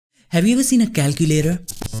Have you ever seen a calculator?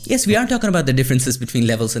 Yes, we are talking about the differences between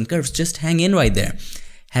levels and curves. Just hang in right there.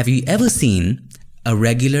 Have you ever seen a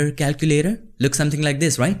regular calculator? Looks something like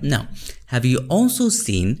this, right? Now, have you also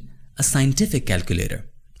seen a scientific calculator?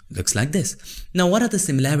 Looks like this. Now, what are the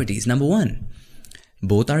similarities? Number one,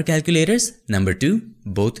 both are calculators. Number two,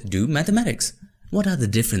 both do mathematics. What are the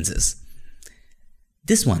differences?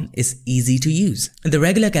 This one is easy to use. The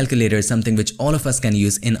regular calculator is something which all of us can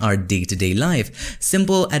use in our day-to-day life.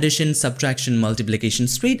 Simple addition, subtraction, multiplication,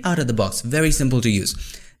 straight out of the box. Very simple to use.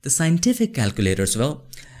 The scientific calculators, well,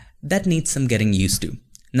 that needs some getting used to.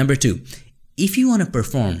 Number two, if you want to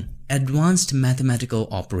perform advanced mathematical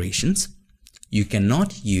operations, you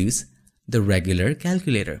cannot use the regular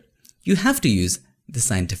calculator. You have to use the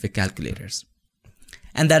scientific calculators.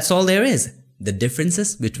 And that's all there is. The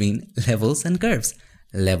differences between levels and curves.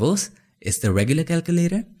 Levels is the regular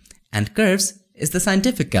calculator and curves is the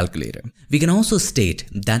scientific calculator. We can also state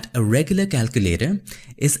that a regular calculator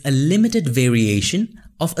is a limited variation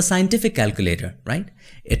of a scientific calculator, right?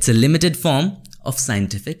 It's a limited form of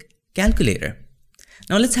scientific calculator.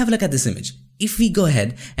 Now let's have a look at this image. If we go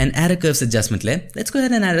ahead and add a curves adjustment layer, let's go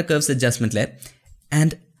ahead and add a curves adjustment layer.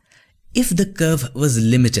 And if the curve was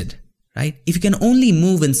limited, right? If you can only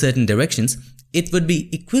move in certain directions, it would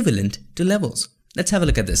be equivalent to levels. Let's have a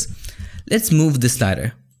look at this. Let's move this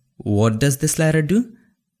slider. What does this slider do?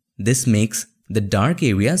 This makes the dark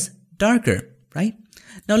areas darker, right?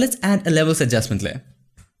 Now let's add a levels adjustment layer.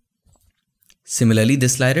 Similarly,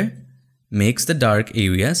 this slider makes the dark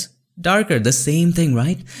areas darker. The same thing,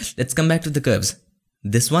 right? Let's come back to the curves.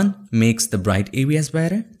 This one makes the bright areas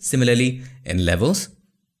brighter. Similarly, in levels,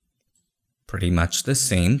 pretty much the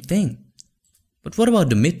same thing. But what about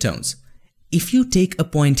the midtones? If you take a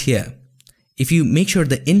point here, if you make sure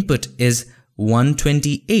the input is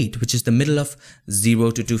 128, which is the middle of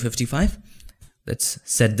 0 to 255, let's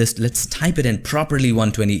set this, let's type it in properly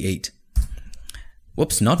 128.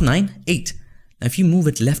 Whoops, not 9, 8. Now if you move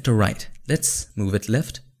it left or right, let's move it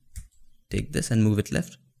left. Take this and move it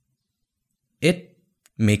left. It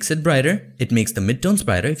makes it brighter. It makes the midtones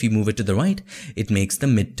brighter. If you move it to the right, it makes the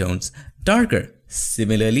midtones darker.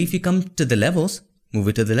 Similarly, if you come to the levels, move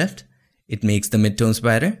it to the left, it makes the midtones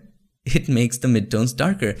brighter. It makes the midtones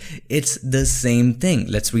darker. It's the same thing.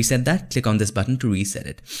 Let's reset that. Click on this button to reset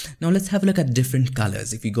it. Now let's have a look at different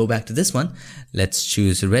colors. If you go back to this one, let's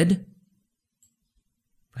choose red,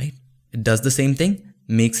 right? It does the same thing,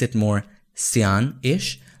 makes it more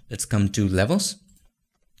cyan-ish. Let's come to levels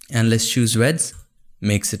and let's choose reds,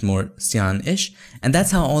 makes it more cyan-ish. And that's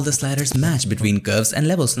how all the sliders match between curves and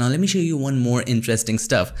levels. Now let me show you one more interesting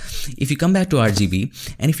stuff. If you come back to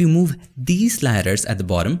RGB and if you move these sliders at the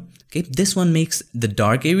bottom, okay, this one makes the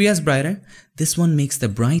dark areas brighter. This one makes the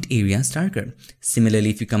bright areas darker. Similarly,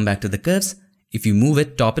 if you come back to the curves, if you move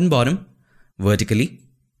it top and bottom vertically,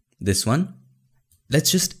 this one, let's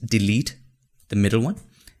just delete the middle one.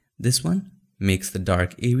 This one makes the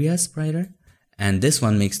dark areas brighter and this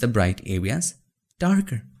one makes the bright areas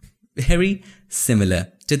darker. Very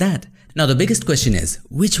similar to that. Now the biggest question is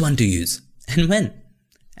which one to use and when?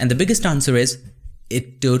 And the biggest answer is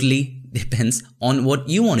it totally depends on what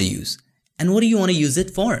you want to use and what do you want to use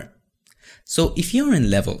it for. So if you're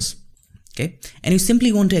in levels, okay, and you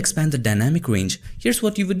simply want to expand the dynamic range, here's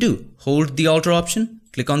what you would do. Hold the alter option,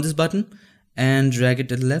 click on this button and drag it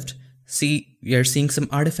to the left. See, you're seeing some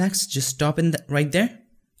artifacts. Just stop in right there.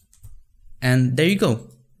 And there you go.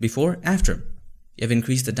 Before, after. You have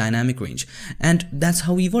increased the dynamic range. And that's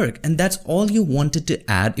how we work. And that's all you wanted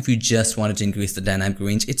to add if you just wanted to increase the dynamic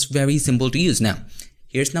range. It's very simple to use. Now,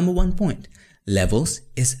 here's number one point. Levels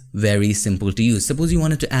is very simple to use. Suppose you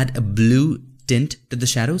wanted to add a blue tint to the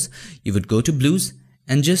shadows. You would go to blues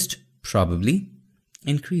and just probably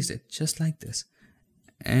increase it just like this.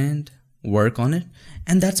 And work on it,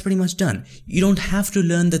 and that's pretty much done. You don't have to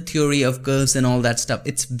learn the theory of curves and all that stuff.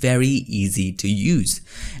 It's very easy to use.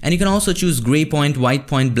 And you can also choose gray point, white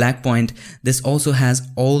point, black point. This also has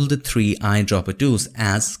all the three eyedropper tools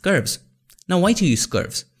as curves. Now, why to use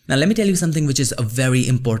curves? Now, let me tell you something which is a very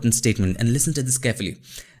important statement, and listen to this carefully.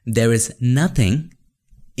 There is nothing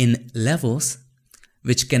in levels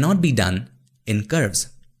which cannot be done in curves.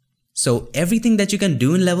 So everything that you can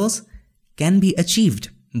do in levels can be achieved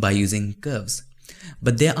by using curves.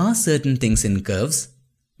 But there are certain things in curves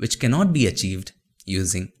which cannot be achieved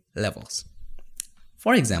using levels.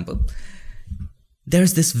 For example,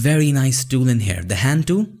 there's this very nice tool in here, the hand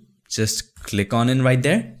tool. Just click on it right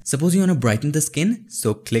there. Suppose you want to brighten the skin,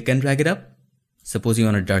 so click and drag it up. Suppose you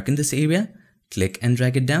want to darken this area, click and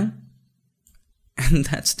drag it down. And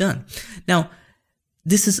that's done. Now,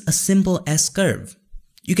 this is a simple S curve.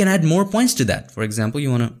 You can add more points to that. For example,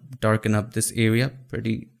 you want to darken up this area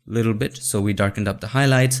pretty little bit. So we darkened up the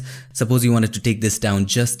highlights. Suppose you wanted to take this down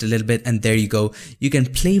just a little bit, and there you go. You can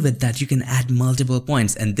play with that. You can add multiple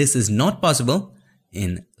points, and this is not possible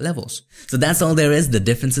in levels. So that's all there is, the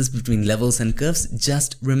differences between levels and curves.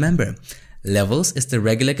 Just remember, levels is the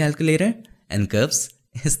regular calculator and curves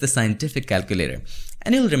is the scientific calculator,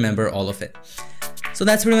 and you'll remember all of it. So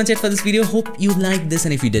that's pretty much it for this video. Hope you liked this,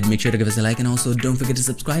 and if you did, make sure to give us a like, and also don't forget to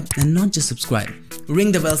subscribe, and not just subscribe,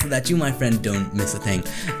 ring the bell so that you, my friend, don't miss a thing.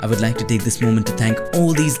 I would like to take this moment to thank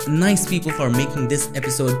all these nice people for making this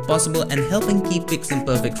episode possible and helping keep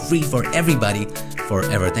PiXimperfect free for everybody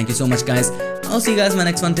forever. Thank you so much, guys. I'll see you guys in my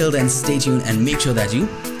next one. Till then, stay tuned and make sure that you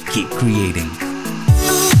keep creating.